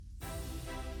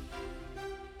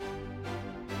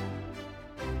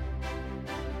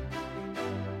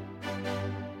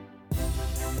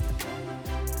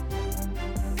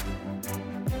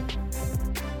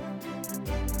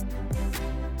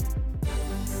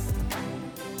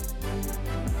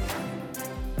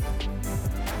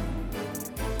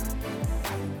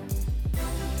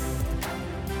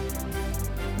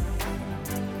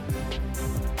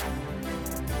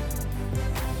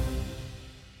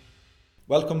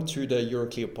Welcome to the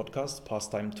Euroclio podcast,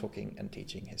 Pastime Talking and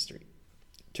Teaching History.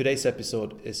 Today's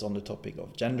episode is on the topic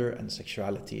of gender and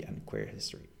sexuality and queer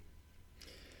history.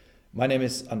 My name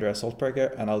is Andreas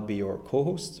Holtberger and I'll be your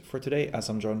co-host for today as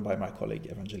I'm joined by my colleague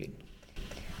Evangeline.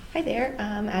 Hi there.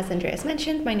 As Andreas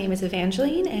mentioned, my name is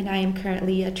Evangeline and I am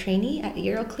currently a trainee at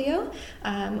Euroclio.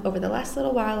 Over the last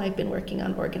little while, I've been working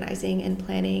on organizing and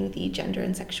planning the Gender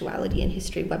and Sexuality and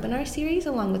History webinar series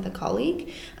along with a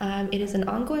colleague. It is an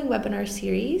ongoing webinar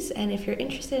series, and if you're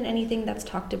interested in anything that's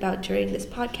talked about during this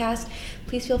podcast,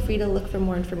 please feel free to look for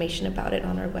more information about it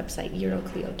on our website,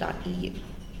 euroclio.eu.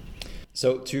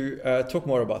 So to talk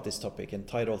more about this topic and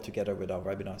tie it all together with our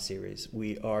webinar series,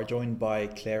 we are joined by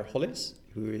Claire Hollis,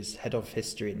 who is Head of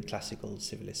History and Classical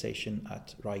Civilization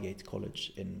at Reigate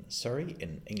College in Surrey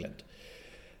in England.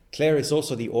 Claire is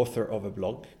also the author of a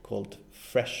blog called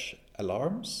Fresh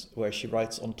Alarms, where she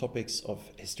writes on topics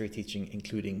of history teaching,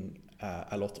 including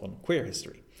a lot on queer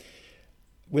history.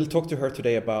 We'll talk to her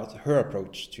today about her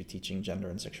approach to teaching gender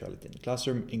and sexuality in the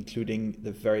classroom, including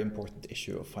the very important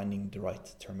issue of finding the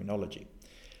right terminology.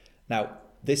 Now,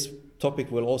 this topic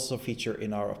will also feature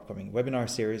in our upcoming webinar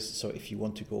series, so if you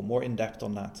want to go more in depth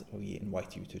on that, we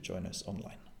invite you to join us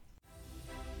online.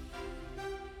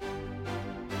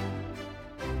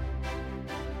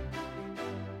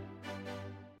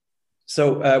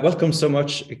 So welcome so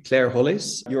much, Claire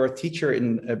Hollis. You're a teacher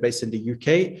based in the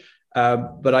UK.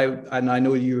 But I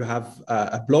know you have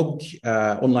a blog,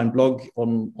 online blog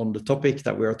on the topic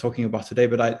that we are talking about today,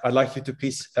 but I'd like you to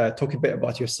please talk a bit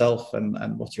about yourself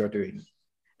and what you're doing.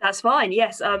 That's fine,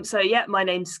 yes. My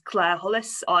name's Claire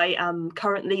Hollis. I am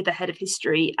currently the head of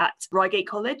history at Reigate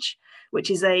College,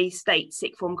 which is a state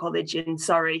sixth form college in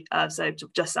Surrey, so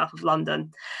just south of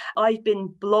London. I've been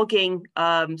blogging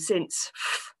since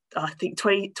I think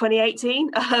 2018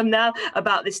 now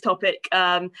about this topic.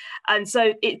 And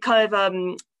so it kind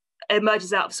of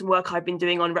emerges out of some work I've been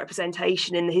doing on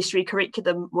representation in the history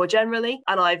curriculum more generally.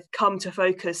 And I've come to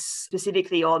focus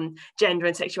specifically on gender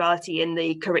and sexuality in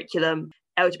the curriculum,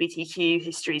 LGBTQ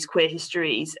histories, queer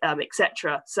histories,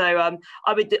 etc. So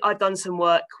I've done some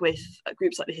work with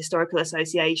groups like the Historical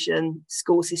Association,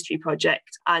 Schools History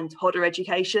Project and Hodder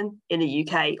Education in the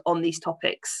UK on these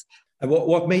topics.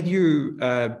 What made you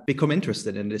become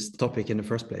interested in this topic in the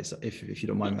first place, if you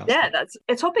don't mind me asking? Yeah, that's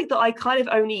a topic that I kind of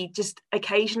only just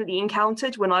occasionally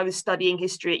encountered when I was studying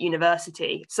history at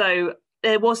university. So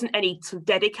there wasn't any sort of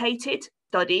dedicated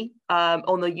study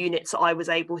on the units that I was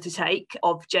able to take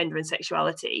of gender and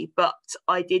sexuality, but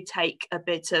I did take a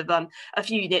bit of a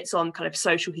few units on kind of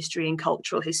social history and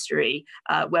cultural history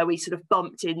where we sort of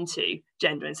bumped into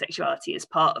gender and sexuality as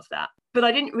part of that. But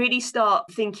I didn't really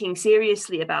start thinking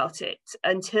seriously about it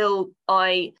until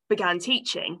I began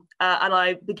teaching and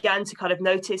I began to kind of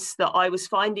notice that I was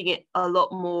finding it a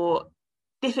lot more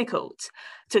difficult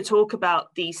to talk about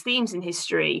these themes in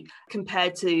history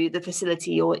compared to the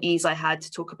facility or ease I had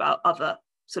to talk about other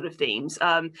sort of themes.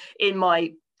 In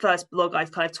my first blog, I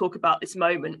kind of talk about this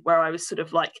moment where I was sort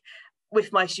of like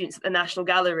with my students at the National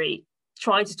Gallery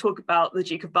trying to talk about the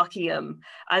Duke of Buckingham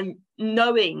and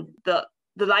knowing that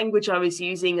the language I was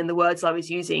using and the words I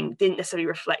was using didn't necessarily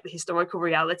reflect the historical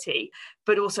reality,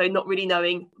 but also not really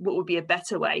knowing what would be a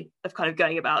better way of kind of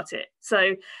going about it.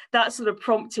 So that sort of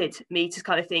prompted me to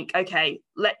kind of think, okay,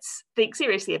 let's think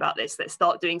seriously about this. Let's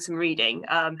start doing some reading.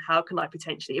 How can I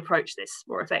potentially approach this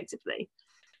more effectively?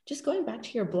 Just going back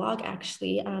to your blog,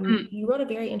 actually, you wrote a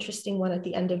very interesting one at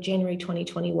the end of January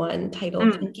 2021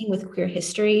 titled Thinking with Queer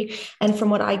History. And from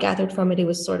what I gathered from it, it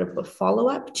was sort of a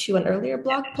follow-up to an earlier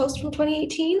blog post from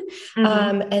 2018.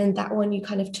 And that one you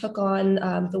kind of took on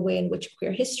the way in which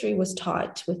queer history was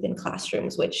taught within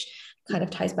classrooms, which kind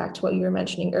of ties back to what you were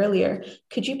mentioning earlier.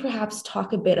 Could you perhaps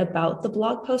talk a bit about the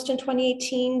blog post in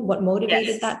 2018, what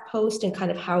motivated that post, and kind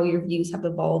of how your views have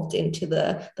evolved into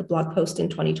the blog post in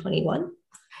 2021?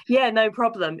 Yeah, no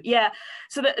problem. Yeah.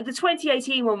 So the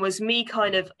 2018 one was me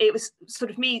it was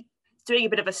sort of me doing a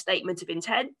bit of a statement of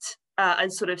intent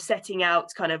and sort of setting out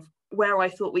kind of where I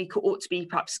thought we ought to be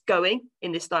perhaps going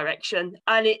in this direction.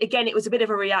 And it was a bit of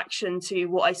a reaction to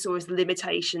what I saw as the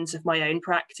limitations of my own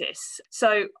practice.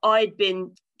 So I'd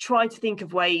been trying to think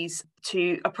of ways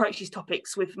to approach these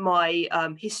topics with my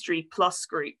History Plus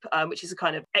group, which is a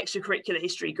kind of extracurricular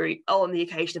history group on the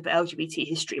occasion of LGBT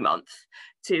History Month,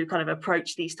 to kind of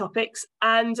approach these topics.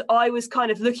 And I was kind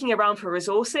of looking around for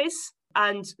resources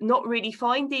and not really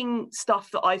finding stuff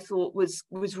that I thought was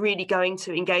really going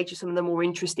to engage with some of the more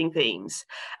interesting themes.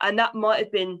 And that might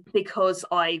have been because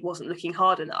I wasn't looking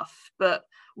hard enough. But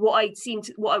what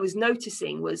I was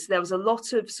noticing was there was a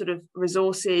lot of sort of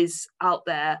resources out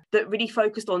there that really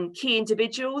focused on key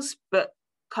individuals, but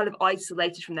kind of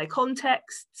isolated from their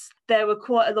contexts. There were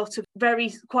quite a lot of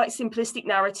quite simplistic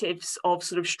narratives of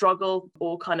sort of struggle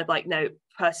or kind of like,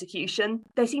 persecution.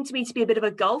 There seemed to me to be a bit of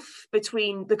a gulf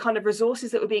between the kind of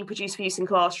resources that were being produced for use in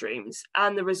classrooms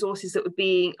and the resources that were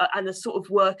being, and the sort of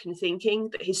work and thinking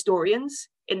that historians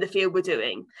in the field were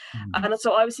doing. And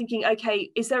so I was thinking, okay,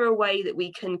 is there a way that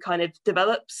we can kind of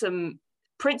develop some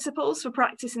principles for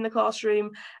practice in the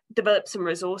classroom, develop some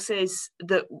resources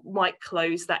that might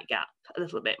close that gap a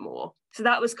little bit more? So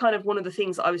that was kind of one of the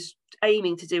things that I was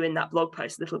aiming to do in that blog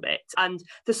post a little bit, and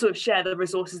to sort of share the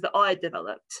resources that I had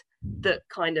developed that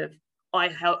kind of I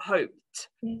hoped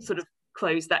sort of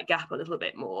close that gap a little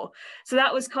bit more. So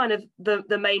that was kind of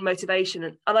the main motivation.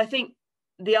 And I think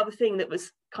the other thing that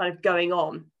was kind of going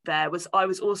on there was I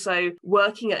was also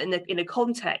working in a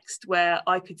context where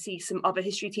I could see some other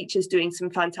history teachers doing some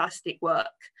fantastic work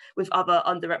with other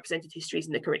underrepresented histories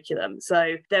in the curriculum.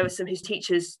 So there were some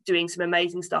teachers doing some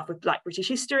amazing stuff with Black British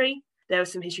history. There were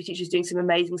some history teachers doing some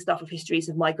amazing stuff with histories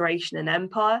of migration and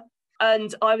empire.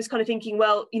 And I was kind of thinking,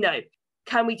 well,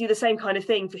 can we do the same kind of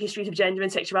thing for histories of gender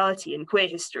and sexuality and queer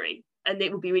history? And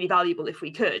it would be really valuable if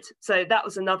we could. So that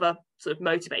was another sort of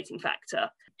motivating factor.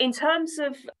 In terms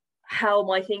of how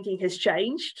my thinking has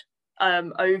changed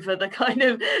over the kind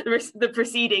of the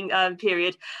preceding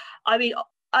period, I mean,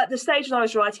 at the stage when I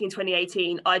was writing in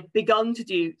 2018, I'd begun to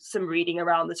do some reading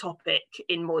around the topic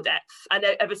in more depth. And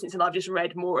ever since then, I've just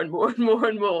read more and more and more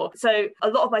and more. So a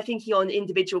lot of my thinking on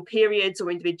individual periods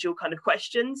or individual kind of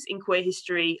questions in queer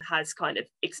history has kind of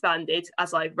expanded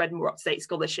as I've read more up-to-date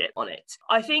scholarship on it.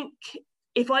 I think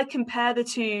if I compare the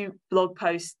two blog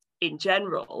posts in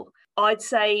general, I'd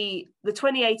say the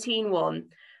 2018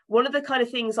 one of the kind of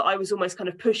things that I was almost kind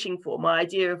of pushing for, my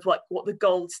idea of like what the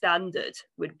gold standard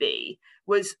would be,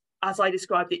 was, as I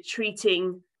described it,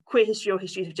 treating queer history or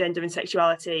histories of gender and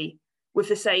sexuality with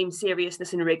the same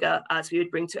seriousness and rigor as we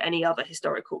would bring to any other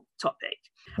historical topic.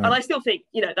 Right. And I still think,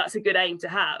 that's a good aim to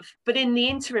have. But in the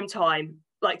interim time,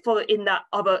 in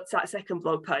that second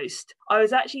blog post, I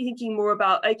was actually thinking more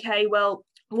about, okay, well,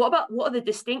 what are the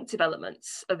distinctive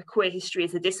elements of queer history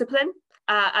as a discipline?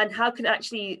 And how can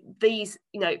actually these,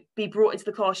 be brought into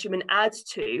the classroom and add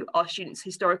to our students'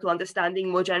 historical understanding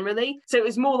more generally? So it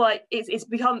was more like it's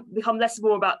become less and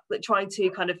more about trying to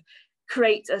kind of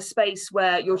create a space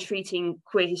where you're treating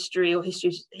queer history or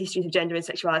histories of gender and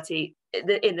sexuality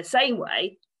in the same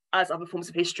way as other forms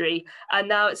of history. And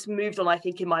now it's moved on, I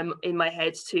think, in my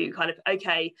head to kind of,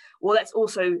 okay, well, let's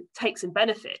also take some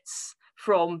benefits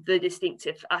from the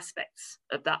distinctive aspects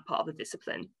of that part of the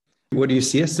discipline. What do you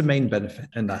see as the main benefit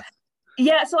in that?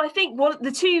 Yeah, so I think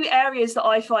the two areas that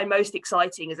I find most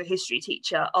exciting as a history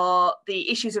teacher are the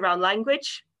issues around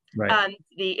language, right, and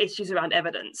the issues around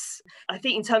evidence. I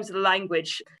think in terms of the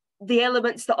language, the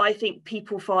elements that I think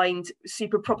people find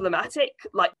super problematic,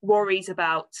 like worries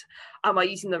about, am I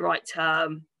using the right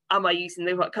term? Am I using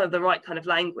the right kind of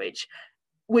language?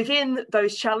 Within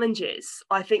those challenges,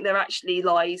 I think there actually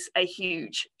lies a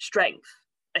huge strength,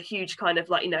 a huge kind of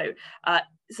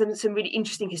some really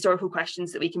interesting historical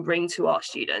questions that we can bring to our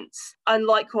students. And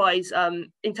likewise,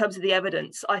 in terms of the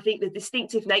evidence, I think the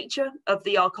distinctive nature of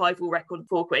the archival record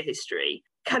for queer history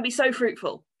can be so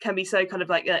fruitful, can be so kind of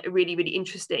really, really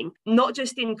interesting, not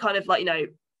just in kind of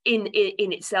in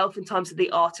itself in terms of the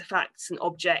artifacts and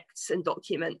objects and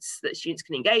documents that students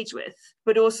can engage with,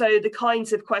 but also the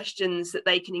kinds of questions that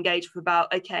they can engage with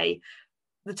about, okay,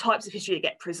 the types of history that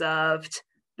get preserved,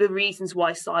 the reasons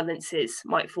why silences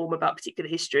might form about particular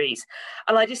histories.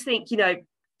 And I just think,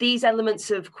 these elements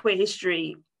of queer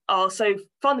history are so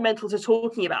fundamental to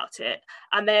talking about it.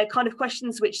 And they're kind of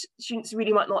questions which students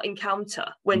really might not encounter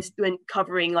when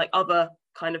covering other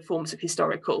kind of forms of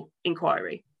historical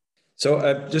inquiry.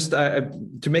 So just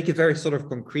to make it very sort of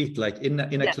concrete, in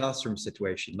a classroom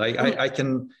situation, I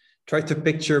can try to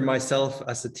picture myself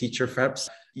as a teacher. Perhaps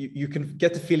you can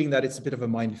get the feeling that it's a bit of a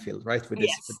minefield, right? With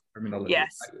this terminology.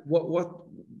 Yes.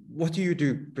 What do you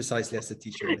do precisely as a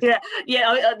teacher?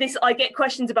 I get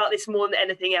questions about this more than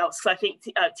anything else, because I think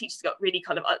teachers got really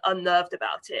kind of unnerved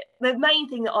about it. The main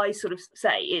thing that I sort of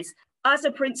say is, as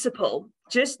a principal,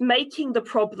 just making the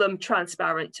problem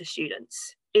transparent to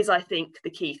students is, I think, the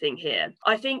key thing here.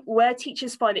 I think where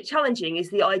teachers find it challenging is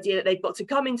the idea that they've got to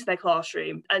come into their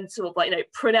classroom and sort of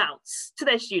pronounce to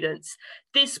their students,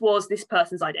 this was this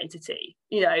person's identity,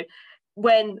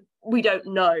 when we don't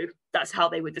know that's how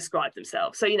they would describe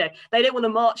themselves. So, they don't want to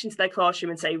march into their classroom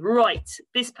and say, right,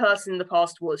 this person in the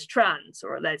past was trans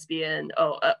or a lesbian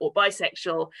or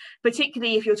bisexual,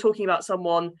 particularly if you're talking about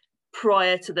someone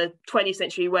prior to the 20th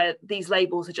century where these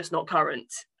labels are just not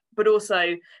current, but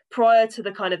also prior to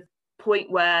the kind of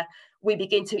point where we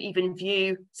begin to even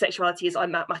view sexuality as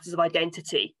matters of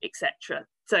identity, etc.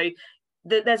 So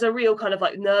there's a real kind of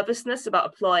like nervousness about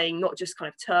applying not just kind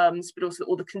of terms, but also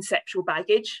all the conceptual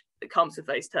baggage that comes with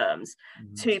those terms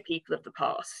to people of the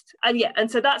past.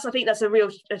 And so I think that's a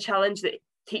challenge that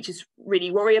teachers really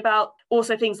worry about.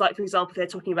 Also things like, for example, they're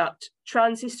talking about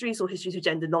trans histories or histories of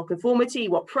gender nonconformity,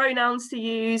 what pronouns to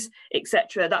use,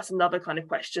 etc. That's another kind of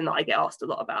question that I get asked a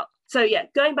lot about. So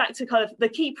going back to kind of the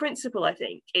key principle, I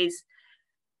think, is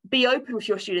be open with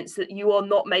your students that you are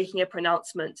not making a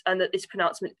pronouncement, and that this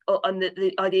pronouncement and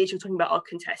the ideas you're talking about are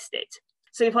contested.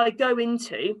 So if I go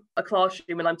into a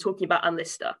classroom and I'm talking about Anne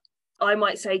Lister, I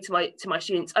might say to my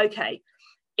students, okay,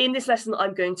 in this lesson,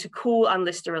 I'm going to call Anne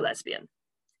Lister a lesbian,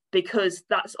 because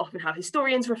that's often how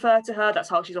historians refer to her. That's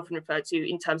how she's often referred to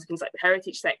in terms of things like the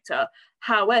heritage sector.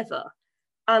 However,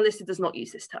 Anne Lister does not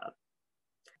use this term.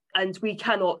 And we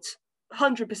cannot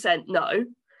 100% know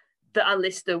that Anne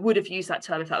Lister would have used that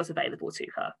term if that was available to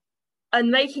her. And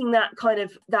making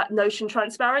that notion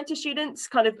transparent to students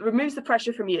kind of removes the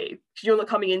pressure from you, because you're not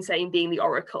coming in saying, being the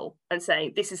oracle and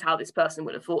saying, this is how this person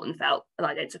would have thought and felt and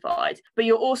identified. But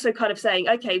you're also kind of saying,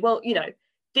 okay, well,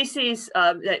 this is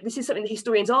something that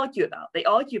historians argue about. They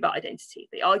argue about identity.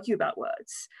 They argue about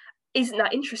words. Isn't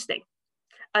that interesting?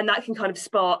 And that can kind of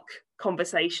spark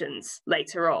conversations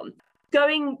later on.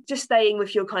 Staying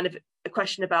with your kind of a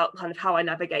question about kind of how I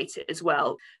navigate it as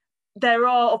well. There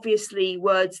are obviously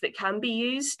words that can be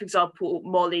used, for example,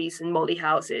 mollies and molly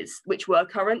houses, which were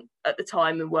current at the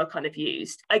time and were kind of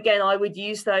used. Again, I would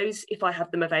use those if I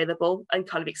have them available and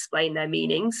kind of explain their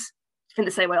meanings in the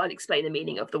same way I'd explain the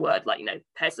meaning of the word, like,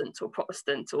 peasant or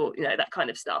Protestant or, that kind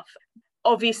of stuff.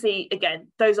 Obviously, again,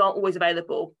 those aren't always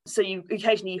available. So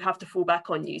occasionally you have to fall back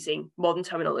on using modern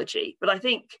terminology. But I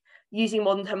think using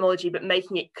modern terminology, but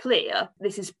making it clear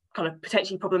this is kind of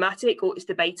potentially problematic or it's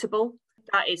debatable,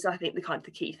 that is, I think,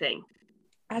 the key thing.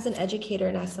 As an educator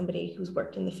and as somebody who's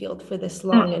worked in the field for this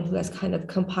long and who has kind of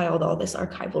compiled all this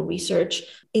archival research,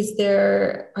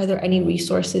 are there any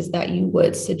resources that you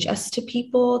would suggest to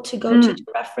people to go to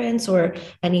reference, or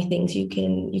any things you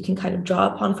can kind of draw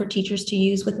upon for teachers to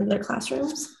use within their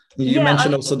classrooms? You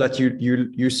mentioned also that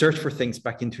you searched for things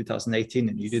back in 2018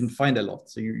 and you didn't find a lot.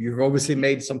 So you've obviously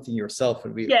made something yourself.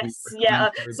 And have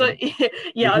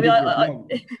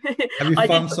you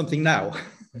found something now?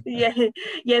 I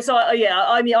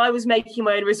was making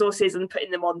my own resources and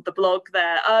putting them on the blog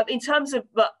there. In terms of,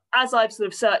 but as I've sort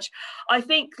of searched, I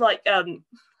think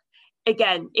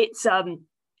again, it's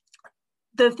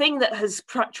the thing that has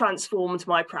transformed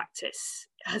my practice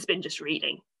has been just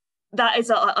reading. That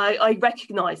is, I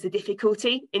recognise the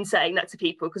difficulty in saying that to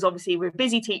people, because obviously we're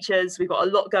busy teachers, we've got a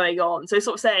lot going on. So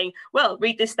sort of saying, well,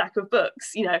 read this stack of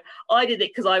books. I did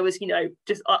it because I was,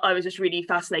 I was just really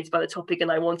fascinated by the topic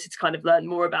and I wanted to kind of learn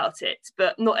more about it.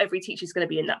 But not every teacher is going to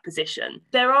be in that position.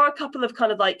 There are a couple of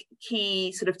kind of like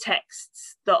key sort of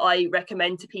texts that I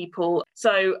recommend to people.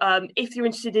 So if you're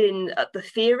interested in the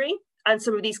theory and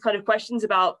some of these kind of questions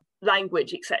about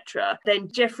language, etc., then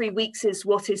Jeffrey Weeks's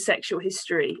What is Sexual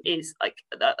History is like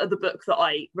the book that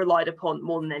I relied upon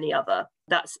more than any other.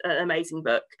 That's an amazing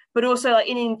book. But also like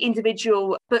in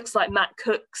individual books like Matt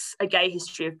Cook's A Gay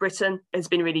History of Britain has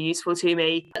been really useful to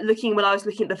me. When I was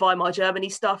looking at the Weimar Germany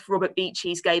stuff, Robert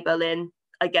Beechey's Gay Berlin.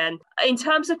 Again, in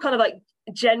terms of kind of like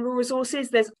general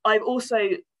resources, I've also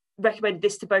recommended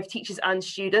this to both teachers and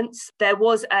students. There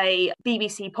was a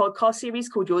BBC podcast series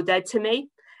called You're Dead to Me,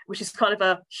 which is kind of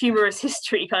a humorous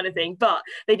history kind of thing. But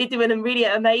they did do a really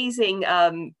amazing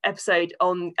episode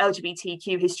on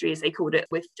LGBTQ history, as they called it,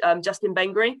 with Justin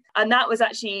Bengry. And that was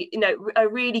actually, a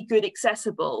really good,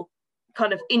 accessible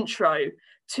kind of intro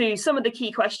to some of the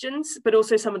key questions, but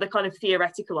also some of the kind of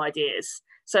theoretical ideas.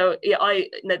 So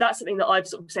that's something that I've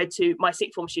sort of said to my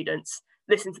sixth form students,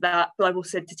 listen to that. But I've also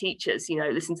said to teachers,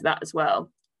 listen to that as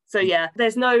well. So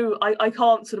there's I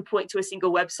can't sort of point to a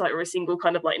single website or a single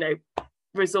kind of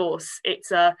resource.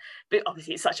 But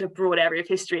obviously it's such a broad area of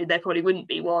history and there probably wouldn't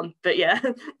be one, but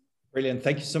Brilliant.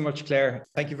 Thank you so much, Claire.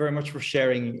 Thank you very much for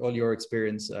sharing all your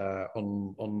experience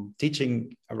on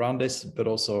teaching around this, but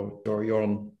also your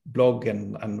own blog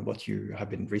and what you have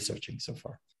been researching so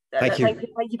far. Thank you.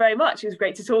 Thank you very much. It was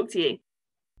great to talk to you.